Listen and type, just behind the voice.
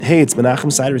Hey, it's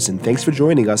Menachem Siderson. Thanks for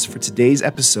joining us for today's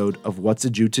episode of What's a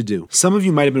Jew to Do. Some of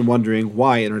you might have been wondering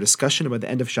why, in our discussion about the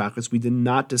end of Shachris, we did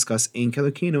not discuss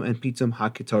Kelokeinu and Pitom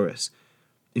Haketores.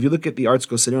 If you look at the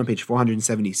article sitting on page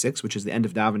 476, which is the end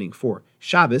of davening for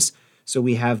Shabbos, so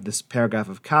we have this paragraph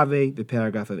of Kaveh, the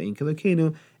paragraph of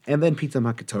Kelokeinu, and then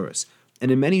Pitom Haketores.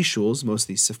 And in many shuls,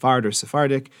 mostly Sephard or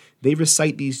Sephardic, they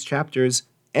recite these chapters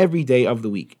every day of the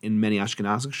week. In many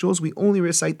Ashkenazic shuls, we only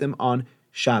recite them on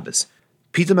Shabbos.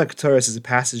 Pitom Haketores is a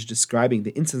passage describing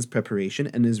the incense preparation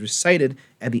and is recited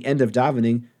at the end of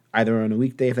davening, either on a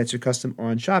weekday if that's your custom, or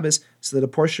on Shabbos, so that a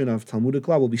portion of Talmudic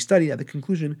law will be studied at the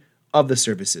conclusion of the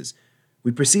services.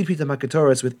 We precede Pitom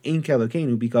Haketores with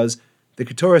Kelokeinu because the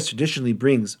Ketores traditionally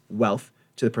brings wealth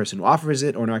to the person who offers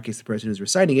it, or in our case, the person who's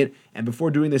reciting it, and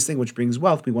before doing this thing which brings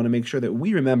wealth, we want to make sure that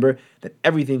we remember that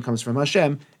everything comes from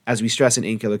Hashem, as we stress in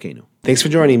Kelokeinu. Thanks for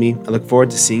joining me. I look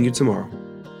forward to seeing you tomorrow.